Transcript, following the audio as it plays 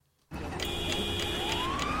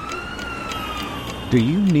Do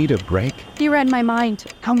you need a break? You read my mind.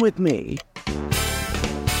 Come with me.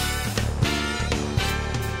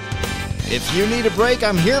 If you need a break,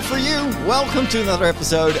 I'm here for you. Welcome to another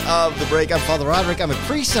episode of The Break. I'm Father Roderick. I'm a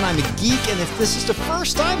priest and I'm a geek. And if this is the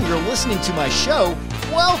first time you're listening to my show,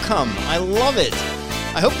 welcome. I love it.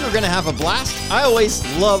 I hope you're going to have a blast. I always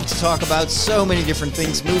love to talk about so many different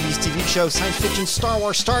things, movies, TV shows, science fiction, Star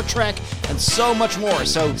Wars, Star Trek, and so much more.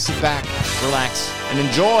 So sit back, relax, and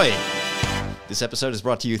enjoy. This episode is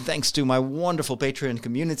brought to you thanks to my wonderful Patreon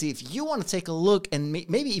community. If you want to take a look and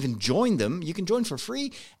maybe even join them, you can join for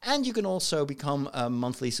free, and you can also become a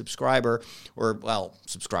monthly subscriber, or, well,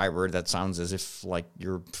 subscriber, that sounds as if, like,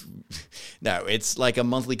 you're... No, it's like a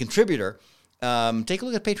monthly contributor. Take a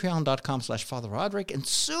look at patreon.com/Father Roderick, and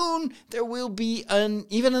soon there will be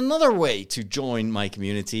even another way to join my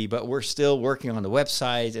community, but we're still working on the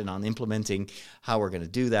website and on implementing how we're going to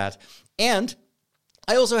do that. And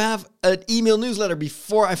I also have an email newsletter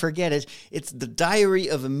before I forget it. It's the Diary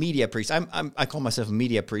of a Media Priest. I call myself a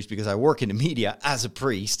media priest because I work in the media as a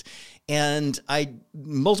priest. And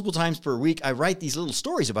multiple times per week, I write these little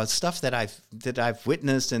stories about stuff that I've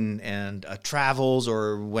witnessed and travels,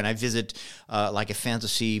 or when I visit like a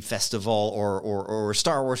fantasy festival or a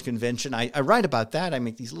Star Wars convention. I write about that. I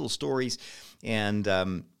make these little stories, and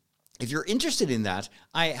if you're interested in that,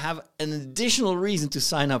 I have an additional reason to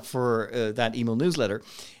sign up for that email newsletter,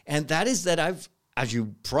 and that is that as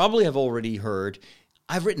you probably have already heard,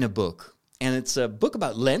 I've written a book, and it's a book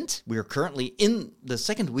about Lent. We are currently in the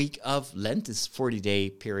second week of Lent, this 40-day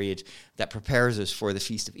period that prepares us for the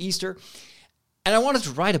Feast of Easter, and I wanted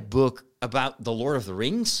to write a book about the Lord of the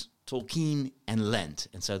Rings, Tolkien, and Lent,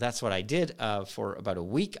 and so that's what I did for about a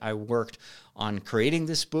week. I worked on creating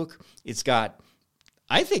this book. It's got,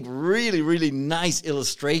 I think, really, really nice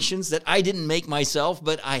illustrations that I didn't make myself,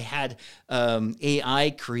 but I had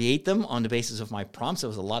AI create them on the basis of my prompts. It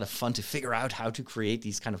was a lot of fun to figure out how to create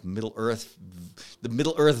these kind of the Middle Earth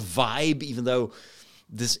vibe, even though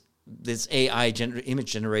this AI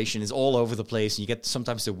image generation is all over the place, and you get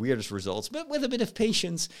sometimes the weirdest results. But with a bit of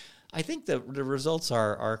patience, I think the results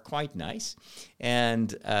are quite nice. And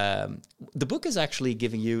the book is actually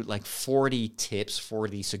giving you like 40 tips,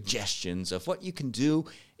 40 suggestions of what you can do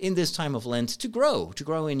in this time of Lent to grow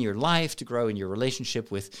in your life, to grow in your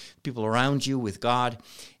relationship with people around you, with God.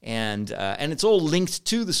 And it's all linked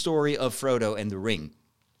to the story of Frodo and the Ring.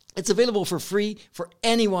 It's available for free for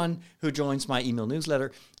anyone who joins my email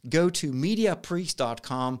newsletter. Go to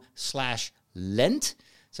mediapriest.com/Lent.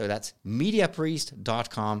 So that's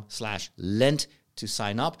mediapriest.com/Lent to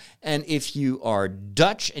sign up. And if you are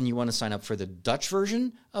Dutch and you want to sign up for the Dutch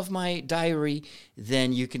version of my diary,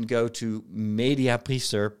 then you can go to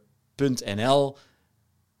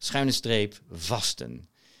mediapriester.nl/vasten.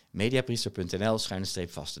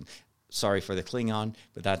 mediapriester.nl/vasten. Sorry for the Klingon,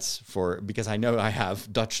 but that's because I know I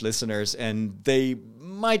have Dutch listeners and they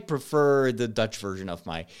might prefer the Dutch version of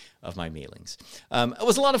my mailings. It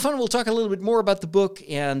was a lot of fun. We'll talk a little bit more about the book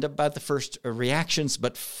and about the first reactions,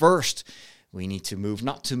 but first we need to move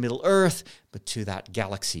not to Middle Earth, but to that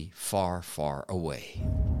galaxy far, far away.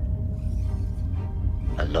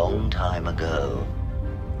 A long time ago,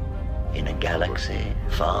 in a galaxy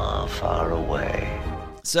far, far away.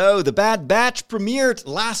 So, The Bad Batch premiered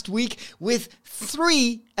last week with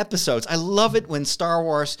 3 episodes. I love it when Star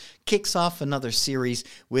Wars kicks off another series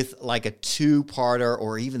with like a 2-parter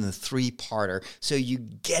or even a 3-parter, so you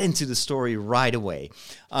get into the story right away.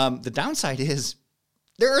 The downside is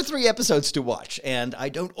there are 3 episodes to watch, and I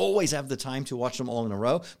don't always have the time to watch them all in a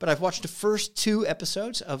row, but I've watched the first 2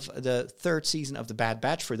 episodes of the 3rd season of The Bad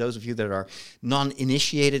Batch. For those of you that are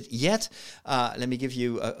non-initiated yet, let me give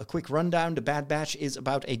you a quick rundown. The Bad Batch is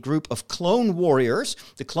about a group of clone warriors.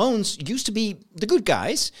 The clones used to be the good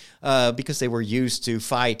guys because they were used to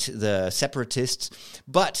fight the separatists,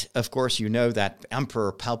 but of course you know that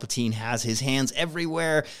Emperor Palpatine has his hands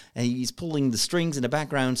everywhere, and he's pulling the strings in the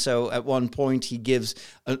background, so at one point he gives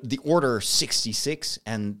the Order 66,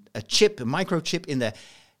 and a microchip in the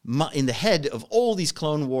head of all these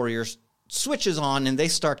clone warriors switches on, and they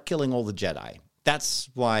start killing all the Jedi. That's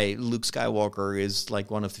why Luke Skywalker is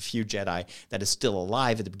like one of the few Jedi that is still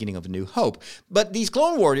alive at the beginning of A New Hope. But these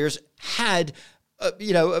clone warriors had,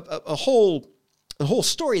 a whole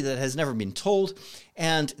story that has never been told.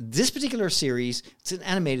 And this particular series, it's an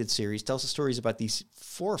animated series, tells the stories about these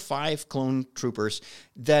 4 or 5 clone troopers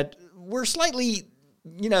that were slightly,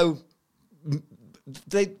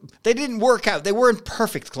 they didn't work out. They weren't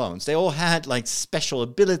perfect clones. They all had like special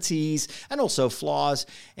abilities and also flaws.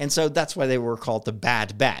 And so that's why they were called the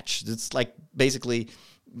Bad Batch. It's like basically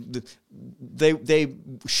they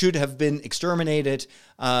should have been exterminated,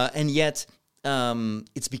 and yet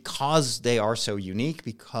it's because they are so unique,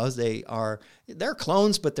 because they're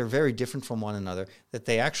clones, but they're very different from one another, that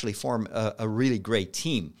they actually form a really great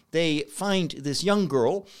team. They find this young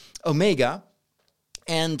girl, Omega,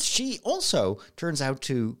 and she also turns out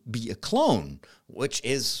to be a clone, which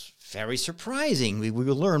is very surprising. We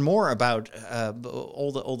will learn more about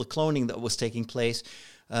all the cloning that was taking place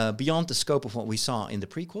beyond the scope of what we saw in the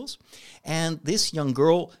prequels. And this young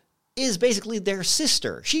girl is basically their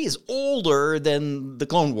sister. She is older than the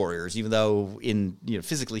Clone Warriors, even though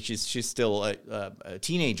physically she's still a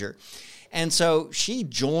teenager. And so she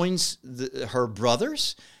joins her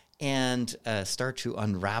brothers and start to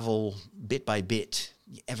unravel bit by bit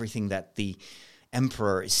everything that the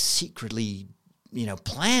Emperor is secretly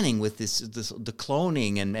planning with the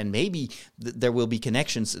cloning, and maybe there will be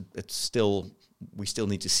connections. We still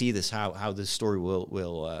need to see this, how this story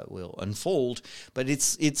will unfold. But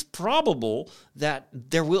it's probable that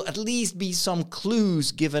there will at least be some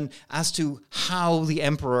clues given as to how the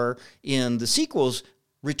Emperor in the sequels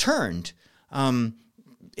returned.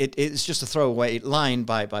 It's just a throwaway line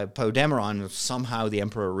by Poe Dameron of somehow the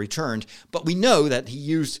Emperor returned, but we know that he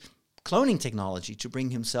used cloning technology to bring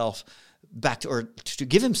himself back or to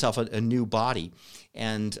give himself a new body.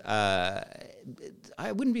 And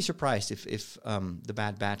I wouldn't be surprised if the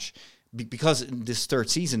Bad Batch, because in this third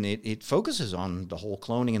season it focuses on the whole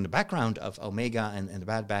cloning and the background of Omega and the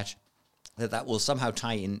Bad Batch, that will somehow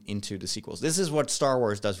tie into the sequels. This is what Star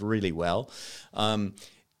Wars does really well.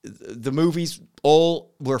 The movies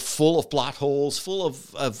all were full of plot holes, full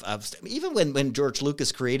of even when George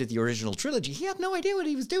Lucas created the original trilogy, he had no idea what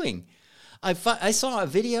he was doing. I saw a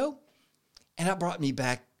video, and that brought me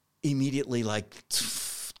back immediately, like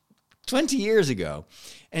 20 years ago,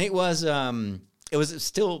 and it was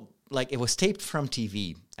still like it was taped from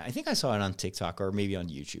TV. I think I saw it on TikTok or maybe on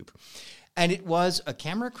YouTube, and it was a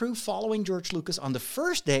camera crew following George Lucas on the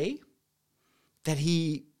first day that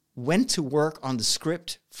he went to work on the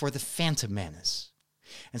script for The Phantom Menace.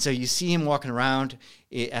 And so you see him walking around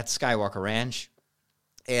at Skywalker Ranch,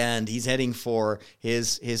 and he's heading for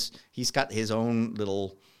he's got his own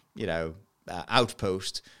little,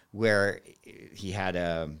 outpost where he had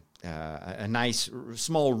a nice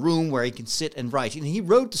small room where he can sit and write. And he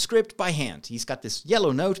wrote the script by hand. He's got this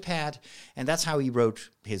yellow notepad, and that's how he wrote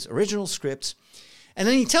his original scripts. And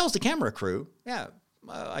then he tells the camera crew,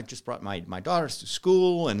 I just brought my daughters to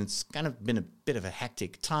school, and it's kind of been a bit of a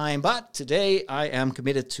hectic time, but today I am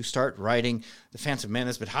committed to start writing The Phantom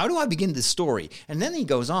Menace. But how do I begin this story? And then he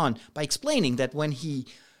goes on by explaining that when he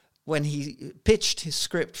pitched his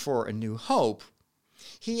script for A New Hope,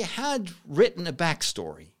 he had written a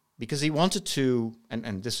backstory because he wanted to,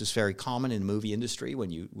 and this is very common in the movie industry, when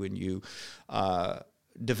you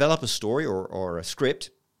develop a story or a script,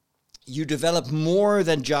 you develop more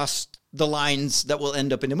than just the lines that will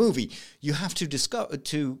end up in a movie. You have to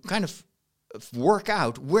kind of work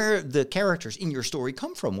out where the characters in your story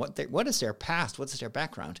come from, what is their past, what is their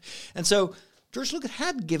background. And so George Lucas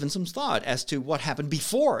had given some thought as to what happened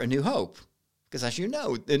before A New Hope. Because as you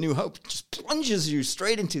know, A New Hope just plunges you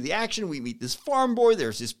straight into the action. We meet this farm boy,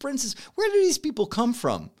 there's this princess. Where do these people come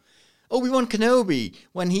from? Obi-Wan Kenobi,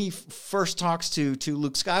 when he first talks to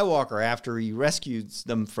Luke Skywalker after he rescues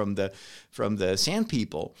them from the Sand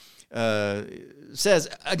People, says,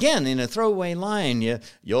 again, in a throwaway line,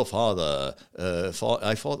 your father,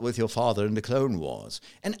 I fought with your father in the Clone Wars.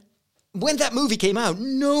 And when that movie came out,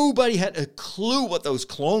 nobody had a clue what those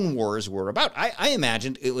Clone Wars were about. I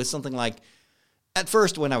imagined it was something like, at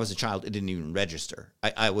first, when I was a child, it didn't even register.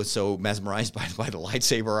 I was so mesmerized by the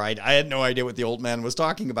lightsaber, I had no idea what the old man was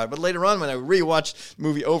talking about. But later on, when I rewatched the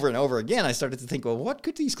movie over and over again, I started to think, well, what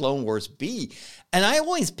could these Clone Wars be? And I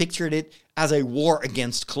always pictured it as a war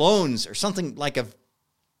against clones, or something like a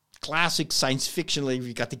classic science fiction. Like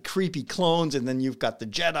you've got the creepy clones, and then you've got the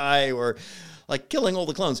Jedi, or like killing all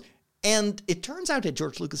the clones. And it turns out that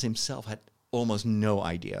George Lucas himself had almost no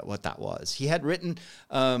idea what that was. He had written,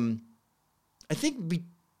 I think,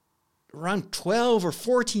 around 12 or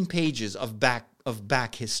 14 pages of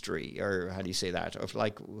back history, or how do you say that? Of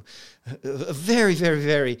like a very, very,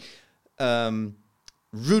 very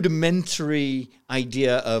rudimentary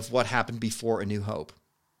idea of what happened before A New Hope.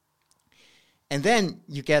 And then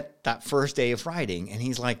you get that first day of writing, and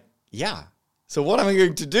he's like, yeah. So what am I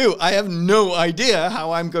going to do? I have no idea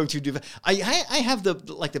how I'm going to do that. I have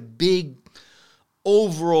the big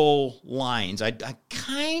overall lines. I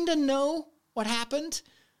kind of know what happened,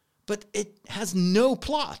 but it has no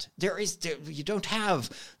plot. You don't have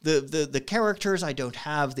the characters. I don't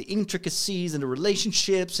have the intricacies and the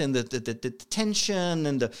relationships and the tension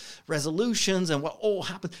and the resolutions and what all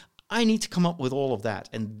happened. I need to come up with all of that,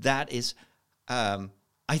 and that is I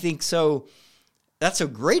think so. That's so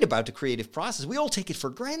great about the creative process. We all take it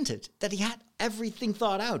for granted that he had everything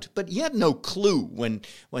thought out, but he had no clue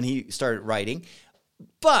when he started writing.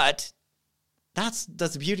 But that's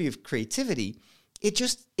the beauty of creativity.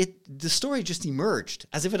 The story just emerged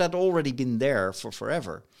as if it had already been there for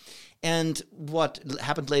forever. And what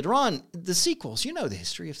happened later on, the sequels, you know the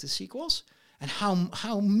history of the sequels and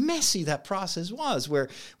how messy that process was, where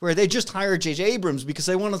they just hired J.J. Abrams because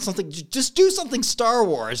they wanted something, just do something Star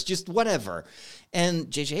Wars, just whatever.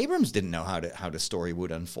 And J.J. Abrams didn't know how the story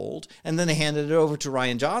would unfold. And then they handed it over to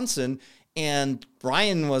Rian Johnson, and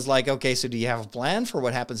Ryan was like, okay, so do you have a plan for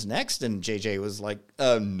what happens next? And J.J. was like,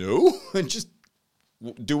 no, just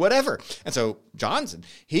do whatever. And so Johnson,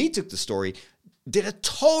 he took the story, did a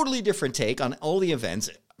totally different take on all the events,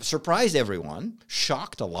 surprised everyone,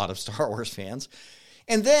 shocked a lot of Star Wars fans.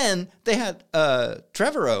 And then they had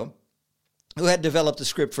Trevorrow, who had developed a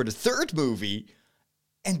script for the third movie,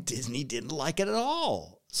 and Disney didn't like it at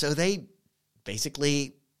all. So they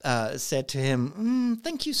basically said to him,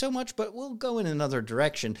 thank you so much, but we'll go in another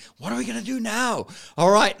direction. What are we going to do now? All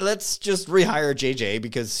right, let's just rehire JJ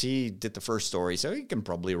because he did the first story, so he can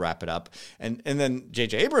probably wrap it up. And then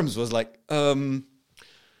J.J. Abrams was like,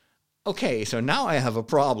 okay, so now I have a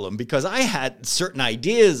problem because I had certain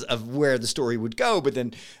ideas of where the story would go, but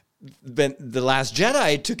then The Last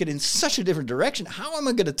Jedi took it in such a different direction. How am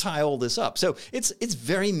I going to tie all this up? So it's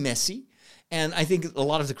very messy. And I think a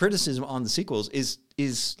lot of the criticism on the sequels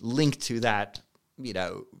is linked to that. You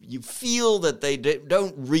know, you feel that they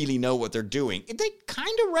don't really know what they're doing. They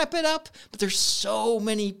kind of wrap it up, but there's so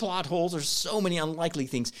many plot holes. There's so many unlikely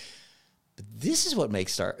things. But this is what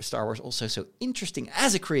makes Star Wars also so interesting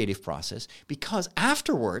as a creative process, because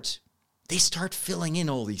afterwards, they start filling in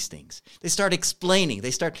all these things. They start explaining.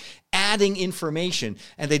 They start adding information.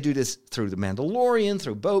 And they do this through The Mandalorian,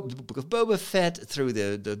 through the Book of Boba Fett, through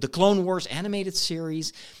the Clone Wars animated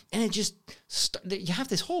series. And it just, you have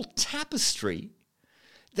this whole tapestry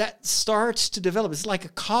that starts to develop. It's like a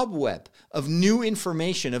cobweb of new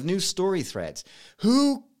information, of new story threads.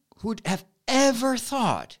 Who would have ever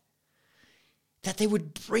thought that they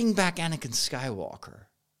would bring back Anakin Skywalker?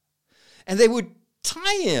 And they would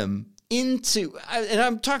tie him into, and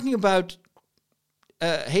I'm talking about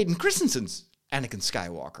Hayden Christensen's Anakin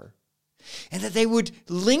Skywalker, and that they would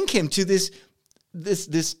link him to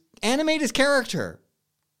this animated character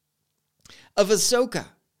of Ahsoka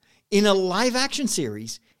in a live action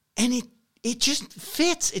series, and it just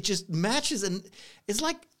fits, it just matches, and it's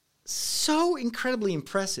like so incredibly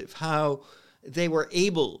impressive how they were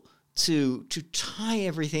able to tie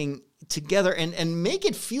everything together and make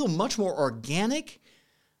it feel much more organic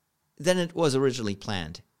than it was originally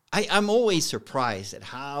planned. I'm always surprised at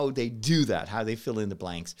how they do that, how they fill in the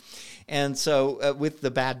blanks. And so with The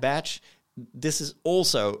Bad Batch, this is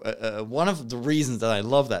also one of the reasons that I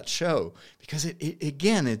love that show, because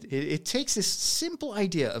it takes this simple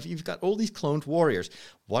idea of you've got all these cloned warriors.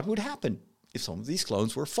 What would happen if some of these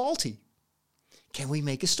clones were faulty? Can we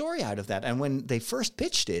make a story out of that? And when they first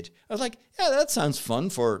pitched it, I was like, yeah, that sounds fun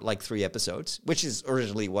for like 3 episodes, which is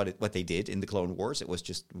originally what they did in the Clone Wars. It was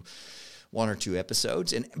just 1 or 2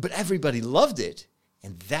 episodes, but everybody loved it.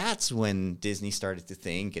 And that's when Disney started to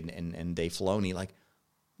think, and Dave Filoni, like,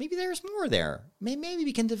 maybe there's more there. Maybe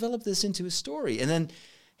we can develop this into a story. And then,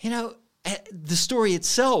 you know, the story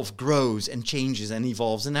itself grows and changes and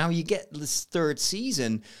evolves. And now you get this 3rd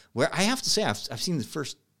season where I have to say, I've seen the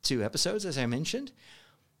first 2 episodes, as I mentioned,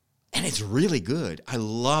 and it's really good. I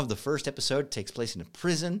love the first episode. It takes place in a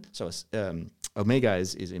prison. So Omega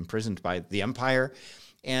is imprisoned by the Empire,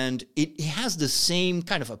 and it has the same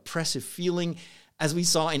kind of oppressive feeling as we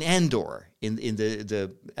saw in Andor, in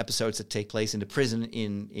the episodes that take place in the prison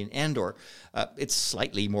in Andor. It's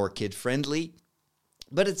slightly more kid-friendly,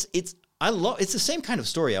 but it's the same kind of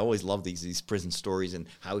story. I always love these prison stories and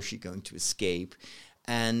how is she going to escape.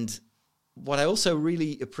 And what I also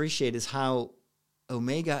really appreciate is how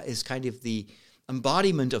Omega is kind of the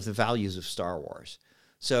embodiment of the values of Star Wars.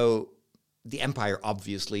 So the Empire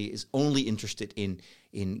obviously is only interested in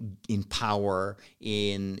power,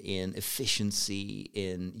 in efficiency,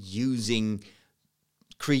 in using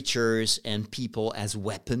creatures and people as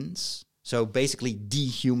weapons. So basically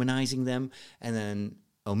dehumanizing them. And then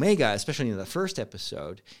Omega, especially in the first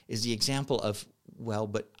episode, is the example of, well,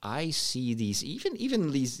 but I see these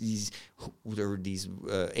even these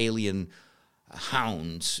alien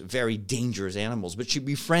hounds, very dangerous animals, but she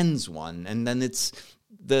befriends one, and then it's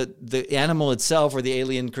the animal itself, or the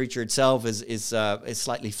alien creature itself, is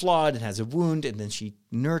slightly flawed and has a wound, and then she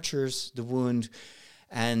nurtures the wound,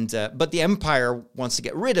 and but the Empire wants to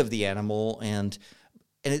get rid of the animal, and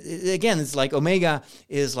and again, it's like Omega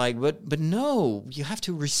is like, but no, you have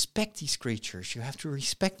to respect these creatures. You have to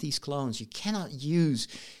respect these clones. You cannot use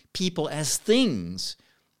people as things,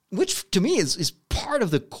 which to me is part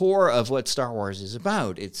of the core of what Star Wars is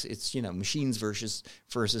about. It's machines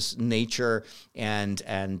versus nature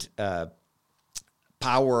and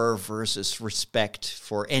power versus respect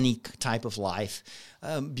for any type of life.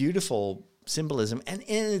 Beautiful symbolism, and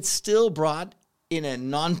it's still brought in a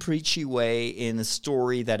non-preachy way, in a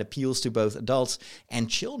story that appeals to both adults and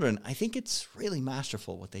children. I think it's really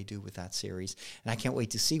masterful what they do with that series. And I can't wait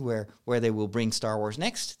to see where they will bring Star Wars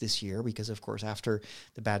next this year, because, of course, after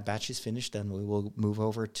The Bad Batch is finished, then we will move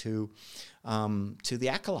over to The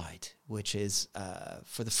Acolyte, which is,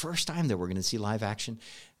 for the first time that we're going to see live action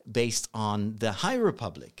based on the High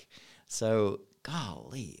Republic. So,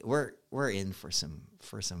 golly, we're in for some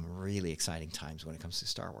really exciting times when it comes to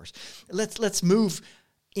Star Wars. Let's move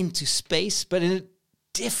into space, but in a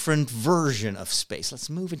different version of space. Let's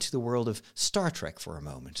move into the world of Star Trek for a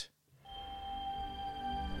moment.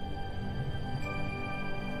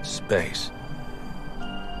 Space.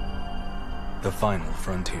 The final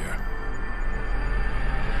frontier.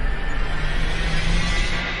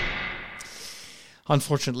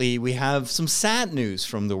 Unfortunately, we have some sad news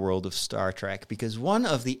from the world of Star Trek, because one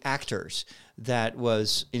of the actors that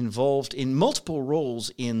was involved in multiple roles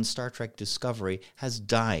in Star Trek Discovery has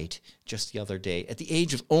died just the other day at the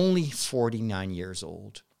age of only 49 years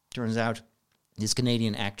old. Turns out this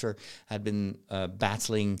Canadian actor had been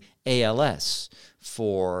battling ALS.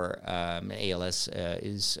 ALS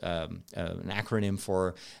is an acronym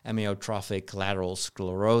for amyotrophic lateral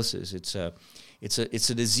sclerosis. It's a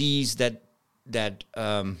disease that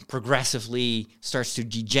progressively starts to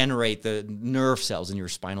degenerate the nerve cells in your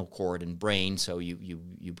spinal cord and brain, so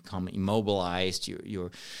you become immobilized.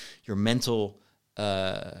 Your mental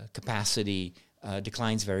capacity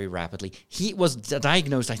declines very rapidly. He was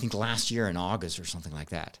diagnosed, I think, last year in August or something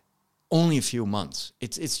like that. Only a few months.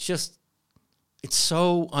 It's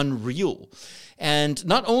so unreal. And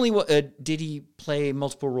not only did he play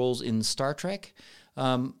multiple roles in Star Trek,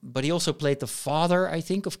 but he also played the father, I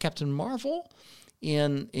think, of Captain Marvel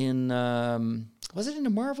in was it in the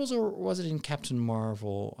Marvels or was it in Captain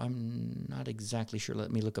Marvel? I'm not exactly sure.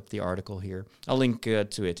 Let me look up the article here. I'll link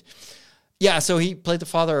to it. Yeah, so he played the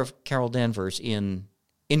father of Carol Danvers in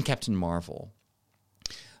Captain Marvel.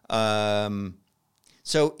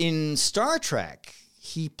 So in Star Trek,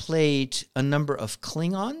 he played a number of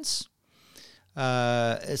Klingons.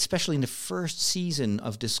 Especially in the first season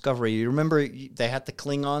of Discovery. You remember they had the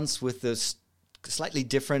Klingons with the slightly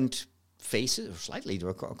different faces,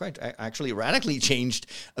 quite actually radically changed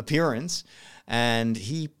appearance. And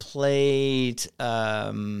he played,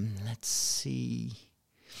 let's see,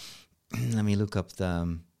 let me look up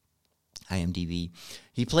the IMDb.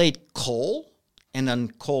 He played Cole and then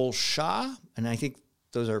Cole Shah, and I think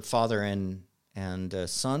those are father and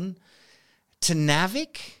son.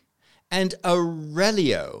 Tanavik and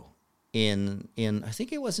Aurelio in I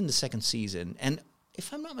think it was in the second season. And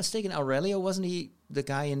if I'm not mistaken, Aurelio, wasn't he the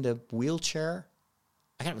guy in the wheelchair?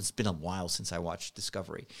 It's been a while since I watched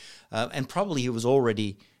Discovery. And probably he was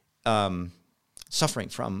already suffering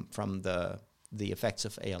from the effects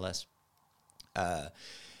of ALS.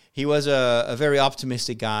 He was a very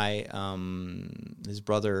optimistic guy. His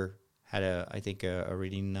brother had a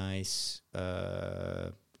really nice...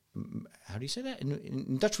 how do you say that?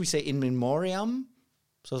 In Dutch, we say in memoriam.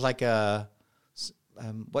 So it's like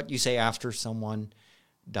what you say after someone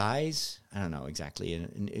dies. I don't know exactly.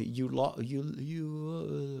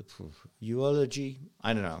 Eulogy.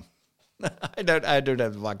 I don't know. I don't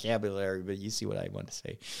have the vocabulary, but you see what I want to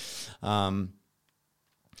say.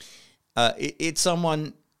 It's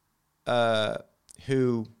someone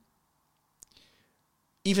who,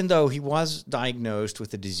 even though he was diagnosed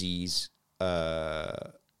with a disease,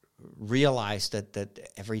 realized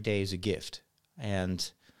that every day is a gift.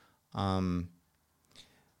 And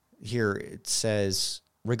here it says,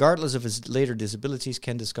 regardless of his later disabilities,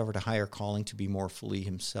 Ken discovered a higher calling to be more fully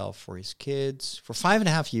himself for his kids. For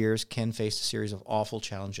 5.5 years, Ken faced a series of awful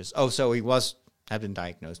challenges. Oh, so he had been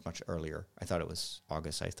diagnosed much earlier. I thought it was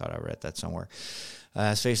August. I thought I read that somewhere.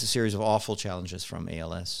 Has faced a series of awful challenges from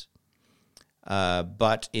ALS.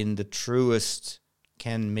 But in the truest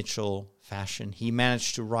Ken Mitchell fashion, he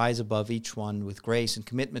managed to rise above each one with grace and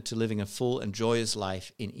commitment to living a full and joyous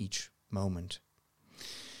life in each moment.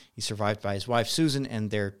 He's survived by his wife, Susan, and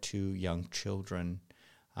their 2 young children.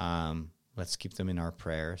 Let's keep them in our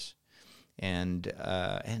prayers. And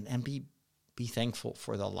be thankful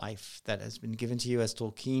for the life that has been given to you, as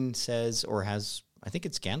Tolkien says, or has, I think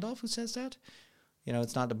it's Gandalf who says that.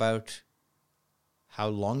 It's not about how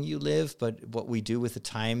long you live, but what we do with the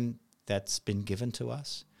time that's been given to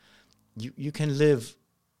us. You can live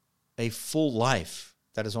a full life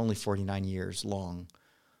that is only 49 years long,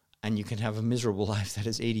 and you can have a miserable life that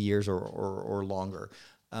is 80 years or longer.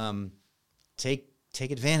 Take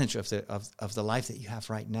advantage of the life that you have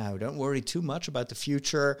right now. Don't worry too much about the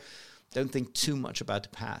future. Don't think too much about the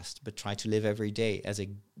past, but try to live every day as a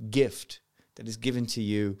gift that is given to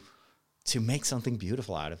you to make something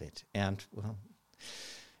beautiful out of it. And, well,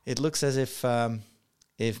 it looks as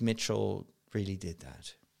if Mitchell really did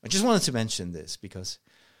that. I just wanted to mention this because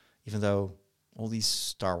even though all these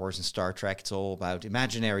Star Wars and Star Trek, it's all about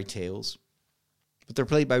imaginary tales, but they're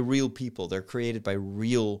played by real people. They're created by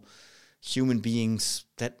real human beings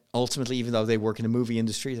that ultimately, even though they work in the movie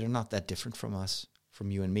industry, they're not that different from us,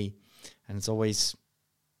 from you and me. And it's always,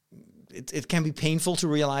 it can be painful to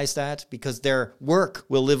realize that because their work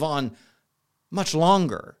will live on much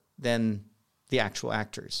longer than the actual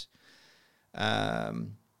actors.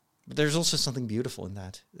 But there's also something beautiful in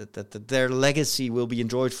that their legacy will be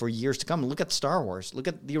enjoyed for years to come. Look at Star Wars. Look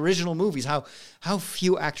at the original movies, how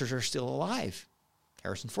few actors are still alive.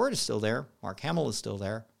 Harrison Ford is still there. Mark Hamill is still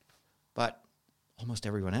there. But almost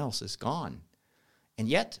everyone else is gone. And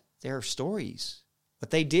yet, their stories,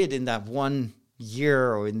 what they did in that 1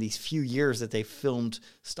 year or in these few years that they filmed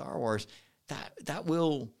Star Wars, that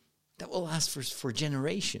will last for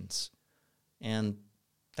generations. And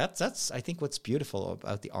that's I think what's beautiful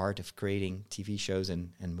about the art of creating TV shows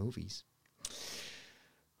and movies.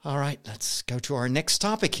 All right, let's go to our next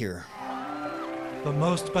topic here. The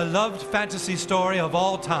most beloved fantasy story of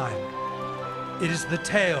all time. It is the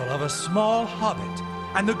tale of a small hobbit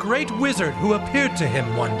and the great wizard who appeared to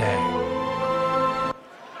him one day.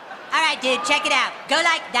 All right, dude, check it out. Go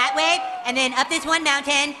like that way, and then up this one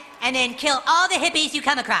mountain, and then kill all the hippies you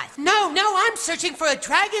come across. No, I'm searching for a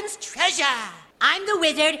dragon's treasure. I'm the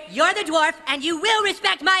wizard, you're the dwarf, and you will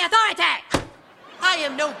respect my authority. I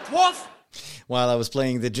am no dwarf. While I was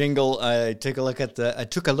playing the jingle, I took a look at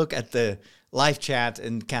the live chat,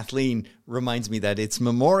 and Kathleen reminds me that it's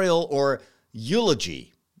memorial or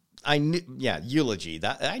eulogy. Eulogy.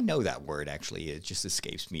 That I know that word actually. It just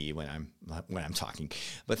escapes me when I'm talking.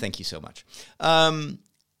 But thank you so much.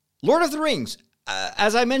 Lord of the Rings.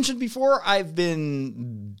 As I mentioned before, I've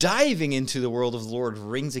been diving into the world of the Lord of the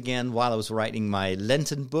Rings again while I was writing my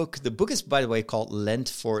Lenten book. The book is, by the way, called Lent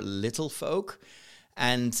for Little Folk,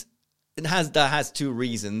 and that has two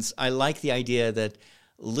reasons. I like the idea that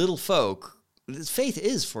little folk, faith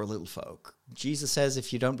is for little folk. Jesus says,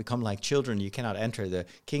 if you don't become like children, you cannot enter the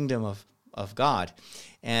kingdom of God.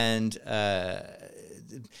 And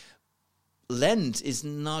Lent is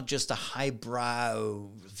not just a highbrow,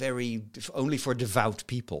 only for devout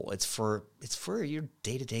people. It's for your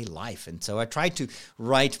day-to-day life. And so I tried to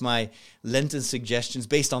write my Lenten suggestions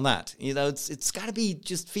based on that. You know, it's got to be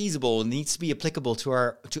just feasible. It needs to be applicable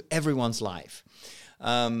to everyone's life.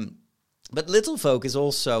 But Little Folk is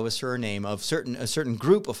also a surname of a certain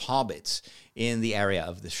group of hobbits in the area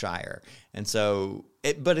of the Shire, and so,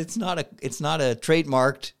 but it's not a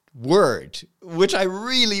trademarked word, which I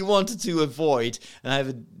really wanted to avoid. And I have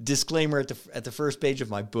a disclaimer at the first page of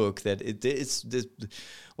my book that it's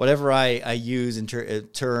whatever I use in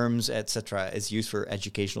terms, etc., is used for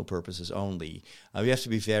educational purposes only. You have to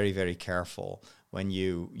be very, very careful when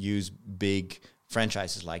you use big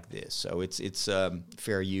franchises like this. So it's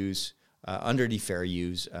fair use. Under the fair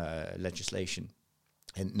use legislation,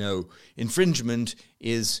 and no infringement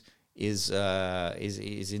is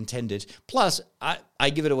intended. Plus, I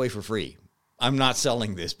give it away for free. I'm not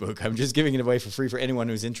selling this book. I'm just giving it away for free for anyone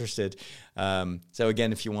who's interested. So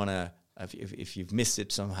again, if you want to, if you've missed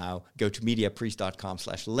it somehow, go to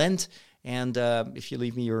mediapriest.com/Lent, and if you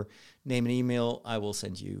leave me your name and email, I will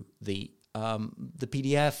send you the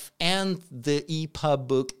PDF and the EPUB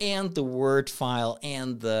book and the Word file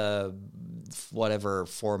and the whatever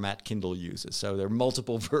format Kindle uses. So there are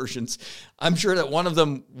multiple versions. I'm sure that one of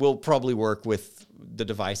them will probably work with the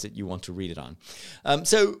device that you want to read it on.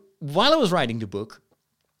 So while I was writing the book,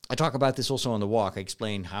 I talk about this also on the walk. I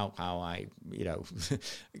explain how I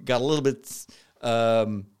got a little bit...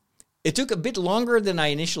 it took a bit longer than I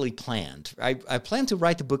initially planned. I planned to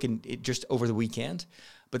write the book just over the weekend,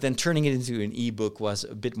 but then turning it into an ebook was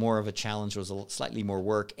a bit more of a challenge, was slightly more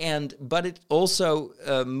work. But it also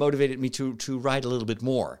motivated me to write a little bit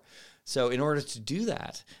more. So in order to do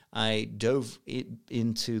that, I dove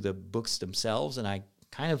into the books themselves, and I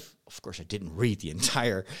of course, I didn't read the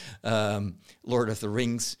entire Lord of the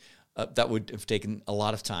Rings. That would have taken a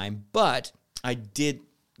lot of time, but I did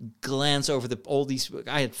glance over all these.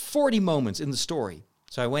 I had 40 moments in the story.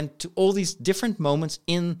 So I went to all these different moments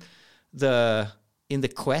in the in the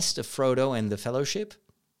quest of Frodo and the Fellowship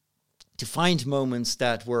to find moments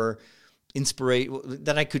that were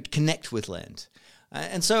that I could connect with Lent.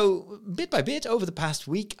 And so, bit by bit, over the past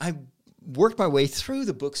week, I worked my way through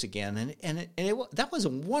the books again, and that was a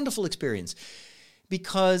wonderful experience,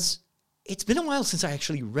 because it's been a while since I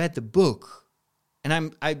actually read the book.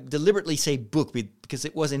 And I deliberately say book because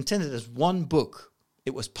it was intended as one book.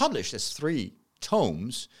 It was published as 3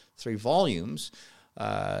 tomes, 3 volumes,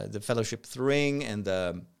 The Fellowship of the Ring and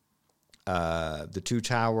the Two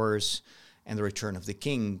Towers and The Return of the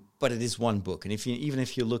King. But it is one book. And even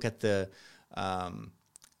if you look at the how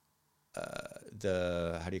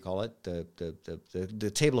do you call it?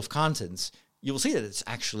 The table of contents, you will see that it's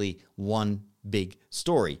actually one big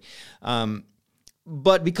story.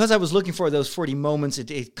 But because I was looking for those 40 moments,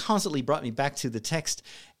 it constantly brought me back to the text,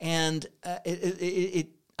 and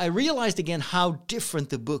I realized again how different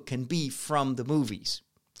the book can be from the movies.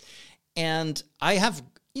 And I have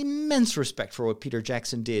immense respect for what Peter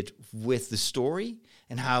Jackson did with the story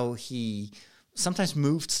and how he sometimes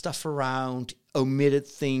moved stuff around, omitted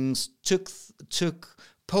things, took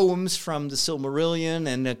poems from the Silmarillion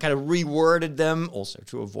and kind of reworded them, also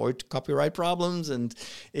to avoid copyright problems and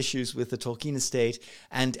issues with the Tolkien estate,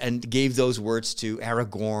 and gave those words to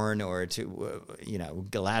Aragorn or to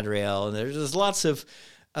Galadriel. And there's lots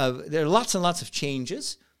and lots of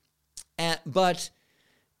changes, but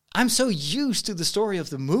I'm so used to the story of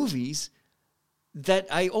the movies that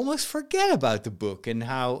I almost forget about the book and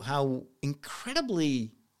how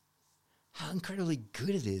incredibly good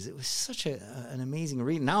it is. It was such an amazing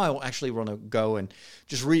read. Now I actually want to go and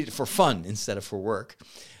just read it for fun instead of for work.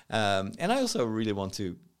 And I also really want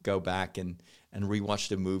to go back and rewatch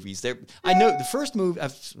the movies. I know the first movie.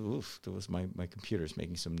 That was my computer's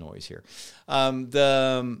making some noise here.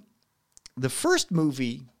 The first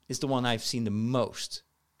movie is the one I've seen the most.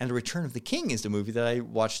 And The Return of the King is the movie that I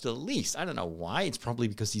watched the least. I don't know why. It's probably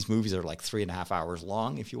because these movies are like 3.5 hours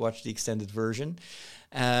long if you watch the extended version.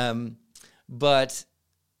 But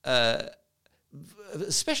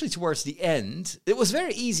especially towards the end, it was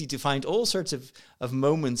very easy to find all sorts of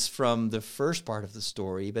moments from the first part of the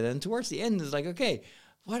story. But then towards the end, it's like, okay,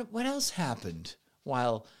 what else happened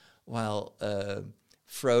while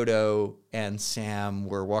Frodo and Sam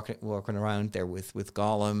were walking around there with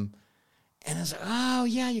Gollum? And I was like, oh,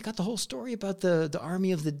 yeah, you got the whole story about the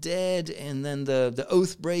army of the dead and then the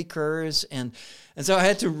Oathbreakers. And so I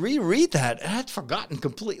had to reread that. I had forgotten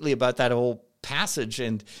completely about that whole passage.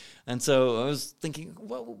 And so I was thinking,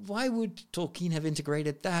 well, why would Tolkien have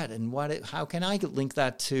integrated that? And how can I link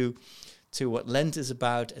that to what Lent is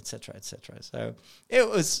about, et cetera, et cetera. So it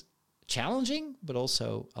was challenging, but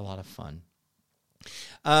also a lot of fun.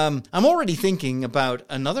 I'm already thinking about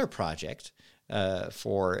another project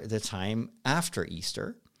for the time after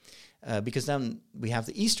Easter, because then we have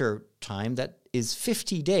the Easter time that is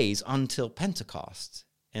 50 days until Pentecost.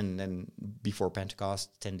 And then before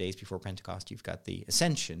Pentecost, 10 days before Pentecost, you've got the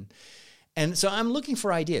Ascension. And so I'm looking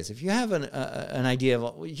for ideas. If you have an idea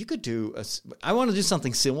of what you could do, I want to do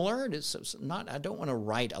something similar. I don't want to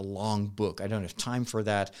write a long book. I don't have time for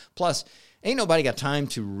that. Plus, ain't nobody got time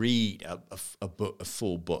to read a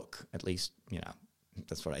full book, at least,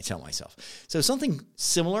 that's what I tell myself. So something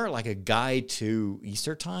similar, like a guide to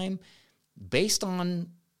Easter time, based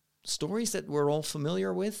on stories that we're all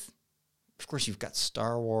familiar with. Of course, you've got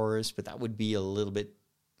Star Wars, but that would be a little bit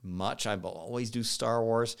much. I always do Star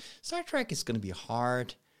Wars. Star Trek is going to be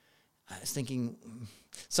hard. I was thinking,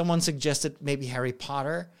 someone suggested maybe Harry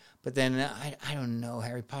Potter, but then I don't know.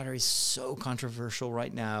 Harry Potter is so controversial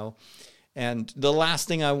right now. And the last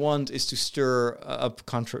thing I want is to stir up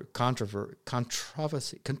controversy.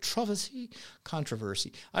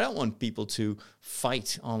 I don't want people to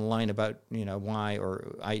fight online about why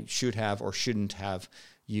or I should have or shouldn't have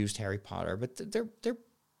used Harry Potter. But there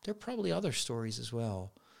are probably other stories as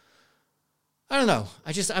well. I don't know.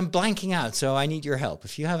 I'm blanking out, so I need your help.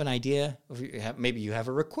 If you have an idea, maybe you have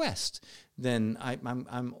a request, then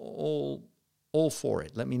I'm all for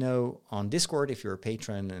it. Let me know on Discord if you're a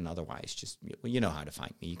patron, and otherwise, just you know how to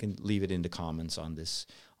find me. You can leave it in the comments on this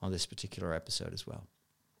particular episode as well.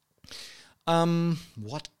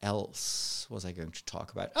 What else was I going to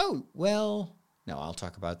talk about? Oh, well, no, I'll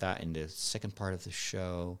talk about that in the second part of the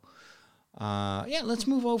show. Let's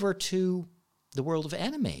move over to the world of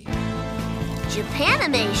anime.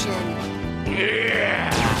 Japanimation.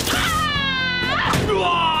 Cool.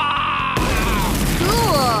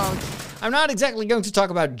 I'm not exactly going to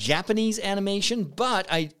talk about Japanese animation, but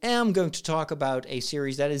I am going to talk about a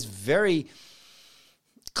series that is very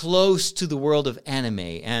close to the world of anime,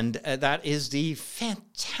 and that is the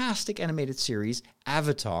fantastic animated series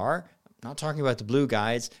Avatar. not talking about the blue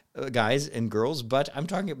guys and girls, but I'm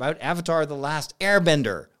talking about Avatar: The Last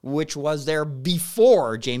Airbender, which was there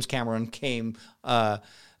before James Cameron came up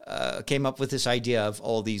with this idea of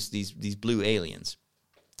all these blue aliens.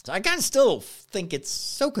 So I kind of still think it's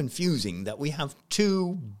so confusing that we have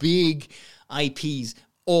two big IPs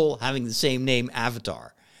all having the same name,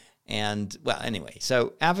 Avatar. And, well, anyway,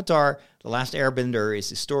 so Avatar: The Last Airbender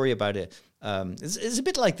is a story about it's a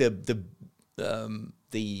bit like the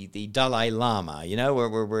Dalai Lama,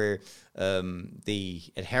 where the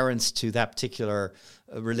adherents to that particular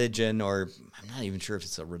religion, or I'm not even sure if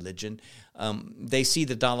it's a religion, they see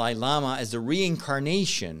the Dalai Lama as the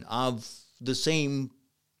reincarnation of the same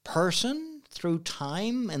person through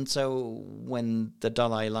time. And so when the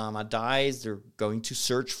Dalai Lama dies, they're going to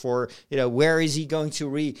search for, where is he going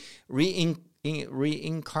to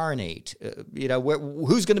reincarnate?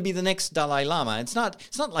 Who's going to be the next Dalai Lama? It's not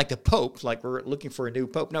like the Pope, like we're looking for a new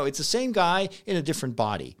Pope. No, it's the same guy in a different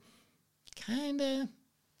body. Kind of,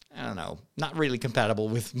 I don't know, not really compatible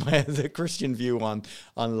with the Christian view on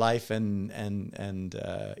life and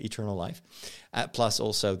eternal life, plus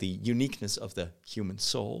also the uniqueness of the human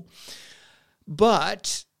soul.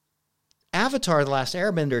 But Avatar: The Last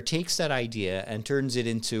Airbender takes that idea and turns it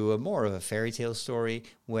into more of a fairy tale story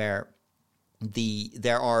where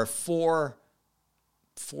there are four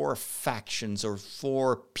factions or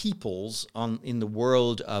four peoples in the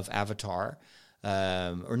world of Avatar,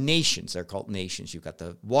 or nations. They're called nations. You've got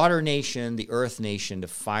the Water Nation, the Earth Nation, the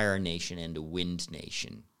Fire Nation, and the Wind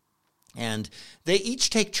Nation. And they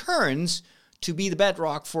each take turns to be the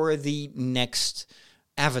bedrock for the next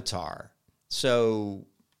Avatar. So,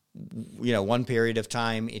 one period of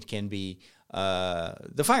time it can be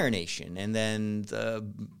the Fire Nation, and then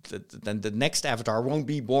the next Avatar won't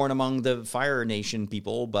be born among the Fire Nation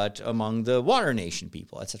people, but among the Water Nation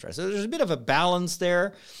people, etc. So there's a bit of a balance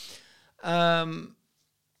there. But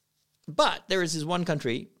there is this one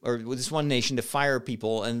country, or this one nation, the Fire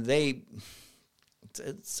people, and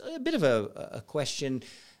it's a bit of a question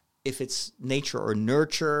if it's nature or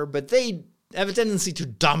nurture, but they have a tendency to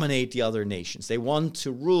dominate the other nations. They want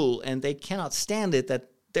to rule, and they cannot stand it that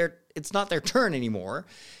it's not their turn anymore.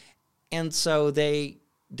 And so they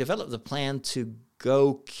developed a plan to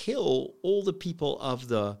go kill all the people of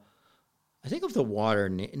the Water,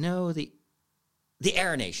 the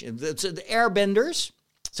Air Nation. The Airbenders.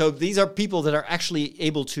 So these are people that are actually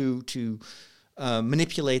able to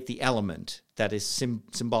manipulate the element that is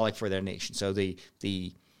symbolic for their nation. So the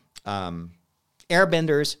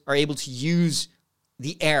Airbenders are able to use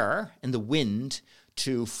the air and the wind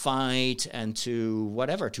to fight and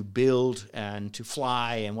to build and to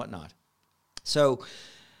fly and whatnot. So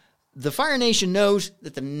the Fire Nation knows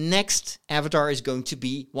that the next Avatar is going to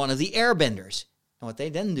be one of the Airbenders. And what they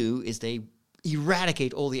then do is they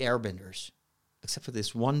eradicate all the Airbenders, except for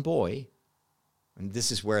this one boy. And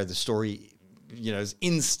this is where the story, is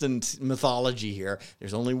instant mythology here.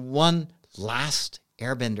 There's only one last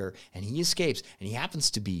Airbender, and he escapes, and he happens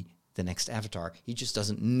to be the next Avatar. He just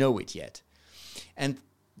doesn't know it yet. And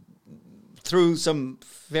through some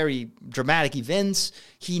very dramatic events,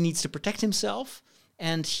 he needs to protect himself,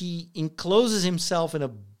 and he encloses himself in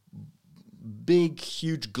a big,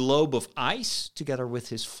 huge globe of ice, together with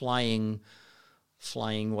his flying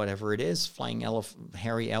whatever it is,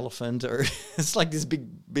 hairy elephant, or it's like this big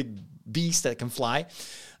beast that can fly,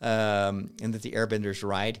 and that the Airbenders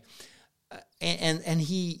ride. And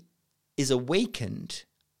he is awakened,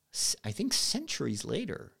 I think, centuries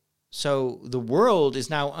later. So the world is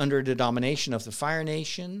now under the domination of the Fire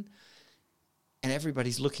Nation, and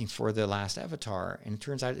everybody's looking for the last Avatar. And it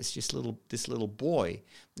turns out it's just this little boy,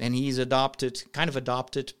 and he's adopted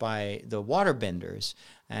by the Waterbenders,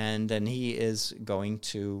 and then he is going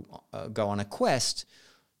to go on a quest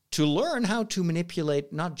to learn how to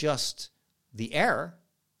manipulate not just the air,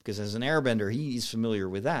 because as an Airbender, he's familiar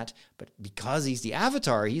with that, but because he's the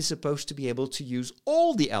Avatar, he's supposed to be able to use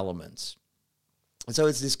all the elements. And so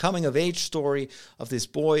it's this coming-of-age story of this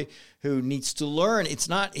boy who needs to learn. He's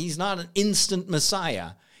not an instant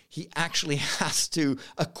messiah. He actually has to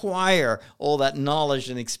acquire all that knowledge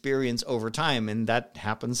and experience over time, and that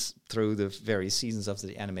happens through the various seasons of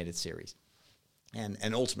the animated series.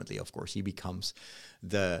 And ultimately, of course, he becomes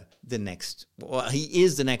the next. Well, he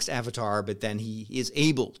is the next Avatar, but then he is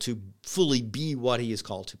able to fully be what he is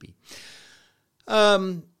called to be.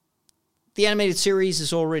 The animated series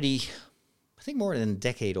is already, I think, more than a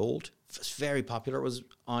decade old. It's very popular. It was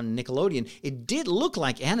on Nickelodeon. It did look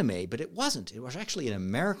like anime, but it wasn't. It was actually an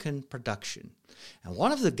American production. And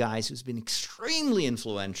one of the guys who's been extremely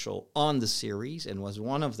influential on the series and was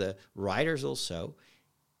one of the writers also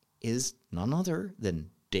is none other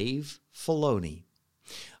than Dave Filoni.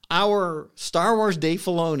 Our Star Wars Dave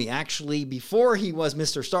Filoni, actually, before he was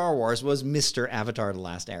Mr. Star Wars, was Mr. Avatar: The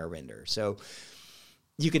Last Airbender. So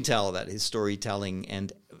you can tell that his storytelling,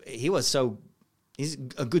 and he's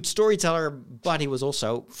a good storyteller, but he was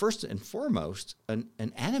also, first and foremost, an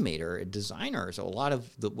animator, a designer. So a lot of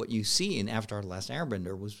what you see in Avatar: The Last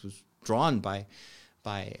Airbender was drawn by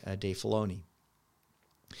Dave Filoni.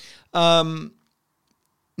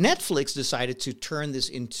 Netflix decided to turn this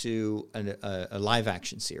into a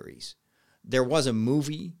live-action series. There was a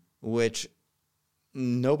movie which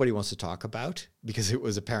nobody wants to talk about because it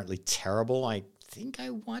was apparently terrible. I think I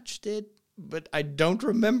watched it, but I don't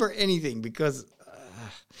remember anything because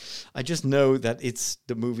I just know that it's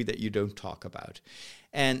the movie that you don't talk about.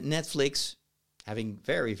 And Netflix, having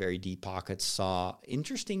very, very deep pockets, saw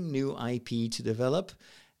interesting new IP to develop,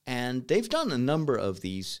 and they've done a number of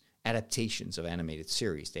these adaptations of animated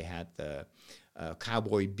series. They had the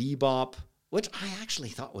Cowboy Bebop, which I actually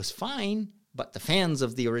thought was fine, but the fans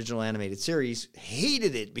of the original animated series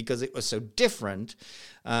hated it because it was so different.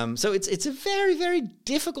 So it's a very, very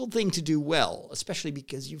difficult thing to do well, especially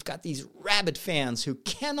because you've got these rabid fans who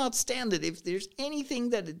cannot stand it if there's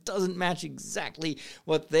anything that it doesn't match exactly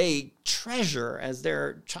what they treasure as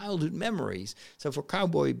their childhood memories. So for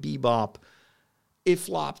Cowboy Bebop, it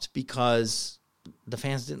flopped because the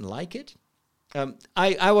fans didn't like it.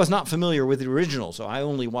 I was not familiar with the original, so I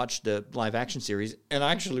only watched the live-action series, and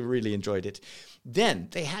I actually really enjoyed it. Then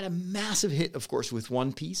they had a massive hit, of course, with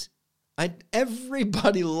One Piece.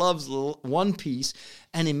 Everybody loves One Piece,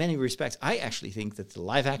 and in many respects, I actually think that the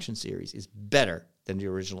live-action series is better than the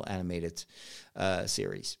original animated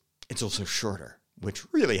series. It's also shorter, which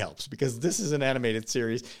really helps because this is an animated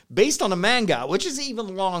series based on a manga, which is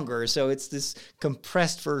even longer. So it's this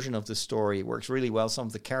compressed version of the story. It works really well. Some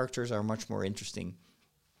of the characters are much more interesting.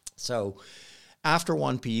 So after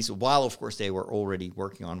One Piece, while of course they were already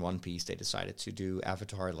working on One Piece, they decided to do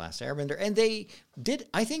Avatar: The Last Airbender. And they did,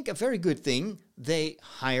 I think, a very good thing. They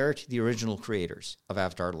hired the original creators of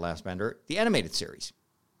Avatar: The Last Airbender, the animated series.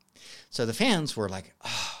 So the fans were like,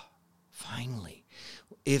 oh, finally.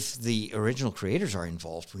 If the original creators are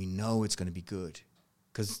involved, we know it's going to be good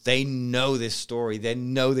because they know this story. They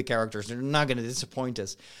know the characters. They're not going to disappoint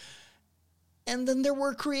us. And then there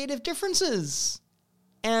were creative differences.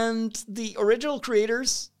 And the original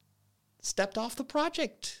creators stepped off the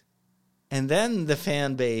project. And then the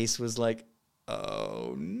fan base was like,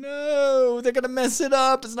 oh no, they're going to mess it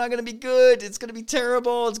up. It's not going to be good. It's going to be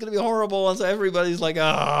terrible. It's going to be horrible. And so everybody's like,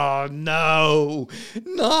 oh no,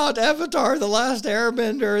 not Avatar: The Last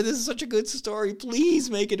Airbender. This is such a good story. Please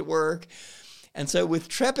make it work. And so with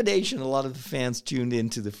trepidation, a lot of the fans tuned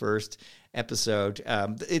into the first episode.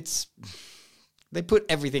 They put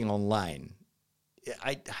everything online.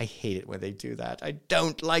 I hate it when they do that. I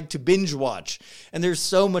don't like to binge watch. And there's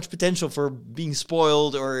so much potential for being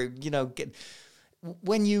spoiled or,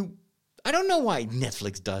 I don't know why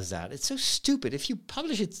Netflix does that. It's so stupid. If you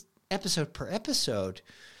publish it episode per episode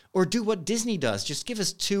or do what Disney does, just give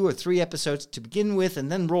us 2 or 3 episodes to begin with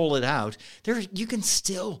and then roll it out. You can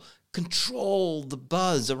still control the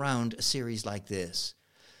buzz around a series like this.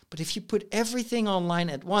 But if you put everything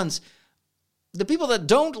online at once, the people that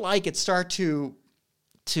don't like it start to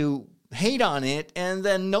hate on it, and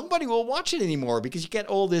then nobody will watch it anymore because you get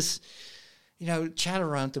all this, chat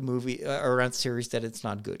around the movie, around the series that it's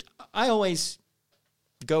not good. I always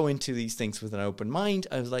go into these things with an open mind.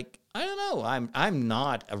 I was like, I don't know, I'm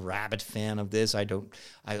not a rabid fan of this.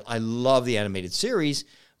 I love the animated series,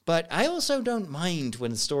 but I also don't mind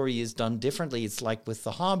when the story is done differently. It's like with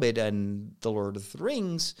The Hobbit and The Lord of the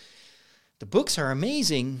Rings. The books are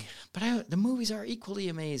amazing, but the movies are equally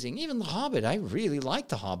amazing. Even The Hobbit, I really like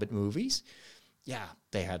the Hobbit movies. Yeah,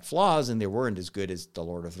 they had flaws and they weren't as good as The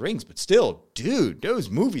Lord of the Rings, but still, dude, those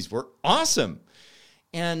movies were awesome.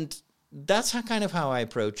 And that's how I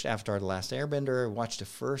approached Avatar: The Last Airbender. I watched the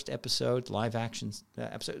first episode, live action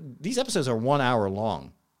episode. These episodes are 1 hour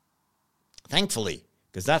long, thankfully,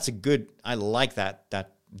 because I like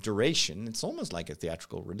that duration. It's almost like a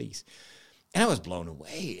theatrical release. And I was blown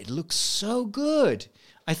away. It looks so good.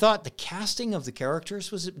 I thought the casting of the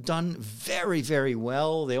characters was done very, very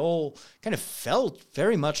well. They all kind of felt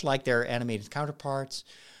very much like their animated counterparts.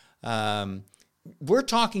 We're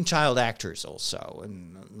talking child actors also.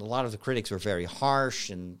 And a lot of the critics were very harsh.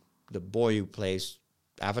 And the boy who plays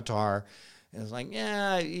Avatar is like,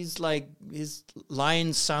 yeah, he's like, his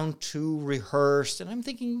lines sound too rehearsed. And I'm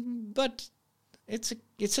thinking, but it's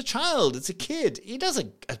a child. It's a kid. He does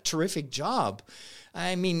a terrific job.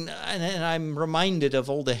 I mean, and I'm reminded of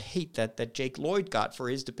all the hate that Jake Lloyd got for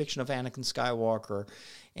his depiction of Anakin Skywalker.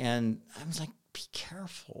 And I was like, be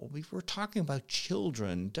careful. We're talking about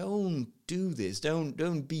children. Don't do this.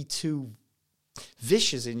 Don't be too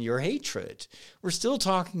vicious in your hatred. We're still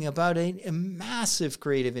talking about a massive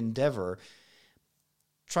creative endeavor.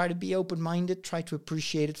 Try to be open-minded. Try to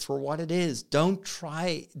appreciate it for what it is.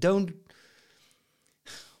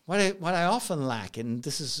 What I often lack, and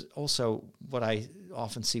this is also what I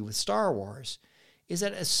often see with Star Wars, is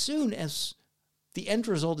that as soon as the end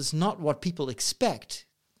result is not what people expect,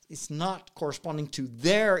 it's not corresponding to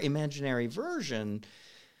their imaginary version,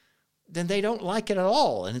 then they don't like it at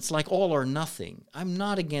all. And it's like all or nothing. I'm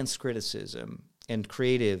not against criticism and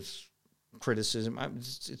creative criticism.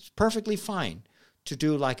 It's perfectly fine to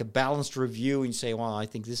do like a balanced review and say, well, I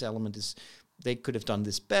think this element is, they could have done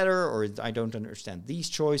this better, or I don't understand these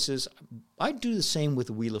choices. I do the same with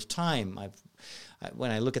the Wheel of Time.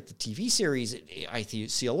 When I look at the TV series, I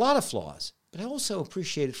see a lot of flaws, but I also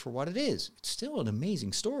appreciate it for what it is. It's still an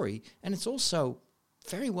amazing story, and it's also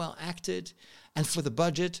very well acted, and for the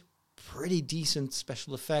budget, pretty decent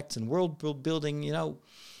special effects and world building.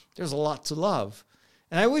 There's a lot to love,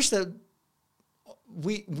 and I wish that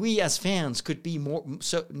we as fans could be more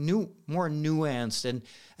nuanced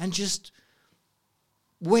and just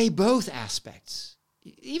weigh both aspects.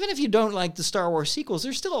 Even if you don't like the Star Wars sequels,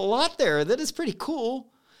 there's still a lot there that is pretty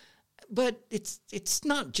cool. But it's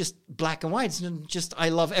not just black and white. It's not just I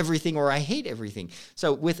love everything or I hate everything.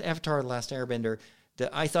 So with Avatar: The Last Airbender,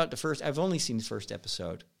 I've only seen the first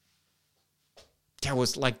episode. There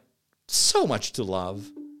was like so much to love.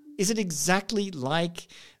 Is it exactly like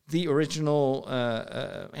the original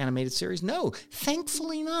animated series? No,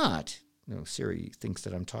 thankfully not. No, Siri thinks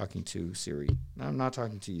that I'm talking to Siri. No, I'm not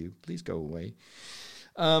talking to you. Please go away.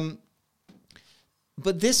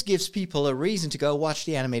 But this gives people a reason to go watch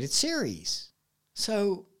the animated series.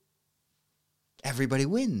 So everybody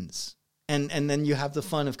wins. And then you have the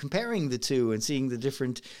fun of comparing the two and seeing the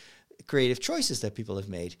different creative choices that people have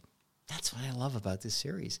made. That's what I love about this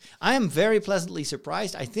series. I am very pleasantly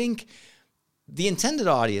surprised. I think the intended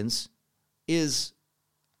audience is,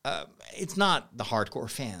 it's not the hardcore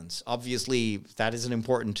fans. Obviously, that is an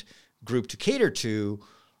important group to cater to.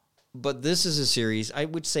 But this is a series, I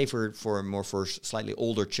would say, for slightly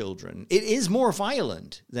older children. It is more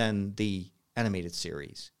violent than the animated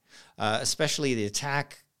series, especially the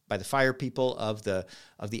attack by the fire people of the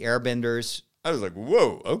Airbenders. I was like,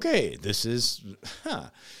 whoa, okay, this is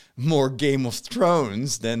more Game of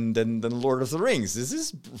Thrones than Lord of the Rings. This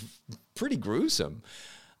is pretty gruesome.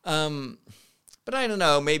 But I don't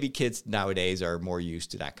know, maybe kids nowadays are more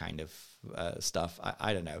used to that kind of stuff.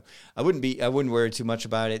 I don't know. I wouldn't worry too much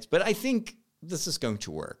about it, but I think this is going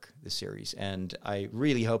to work, this series, and I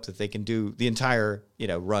really hope that they can do the entire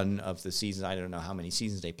run of the season. I don't know how many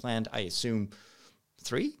seasons they planned. I assume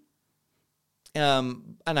 3.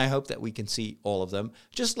 And I hope that we can see all of them,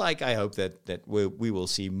 just like I hope that we will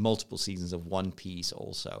see multiple seasons of One Piece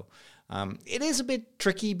also. It is a bit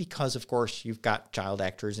tricky because, of course, you've got child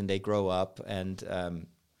actors and they grow up, and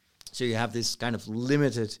so you have this kind of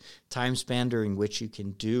limited time span during which you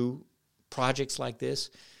can do projects like this.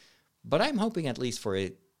 But I'm hoping at least for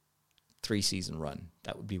a 3-season run.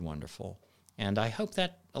 That would be wonderful. And I hope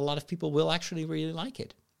that a lot of people will actually really like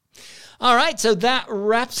it. All right, so that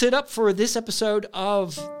wraps it up for this episode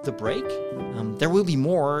of The Break. There will be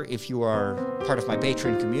more if you are part of my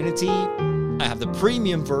Patreon community. I have the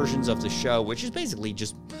premium versions of the show, which is basically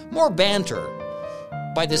just more banter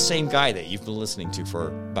by the same guy that you've been listening to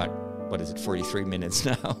for about, 43 minutes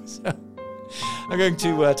now. So I'm going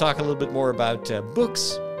to talk a little bit more about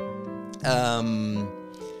books. And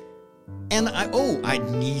I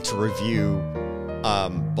need to review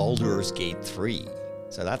Baldur's Gate 3.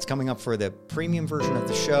 So that's coming up for the premium version of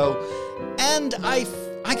the show. And I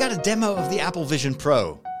got a demo of the Apple Vision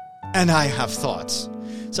Pro. And I have thoughts.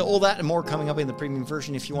 So all that and more coming up in the premium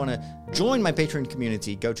version. If you want to join my Patreon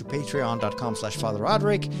community, go to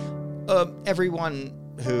patreon.com/FatherRoderick. Everyone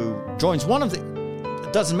who joins one of it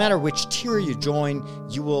doesn't matter which tier you join,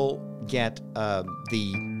 you will get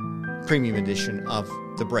the premium edition of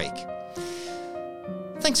The Break.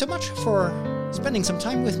 Thanks so much for spending some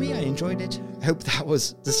time with me. I enjoyed it. I hope that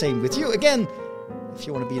was the same with you. Again, if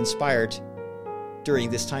you want to be inspired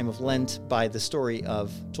during this time of Lent by the story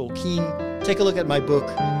of Tolkien, take a look at my book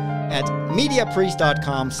at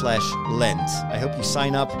mediapriest.com/Lent. I hope you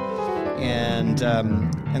sign up, and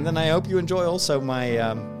then I hope you enjoy also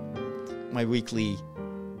my my weekly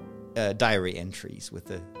diary entries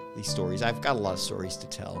with these stories. I've got a lot of stories to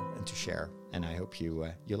tell and to share, and I hope you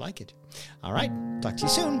like it. All right, talk to you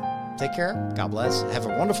soon. Take care. God bless. Have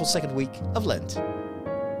a wonderful second week of Lent.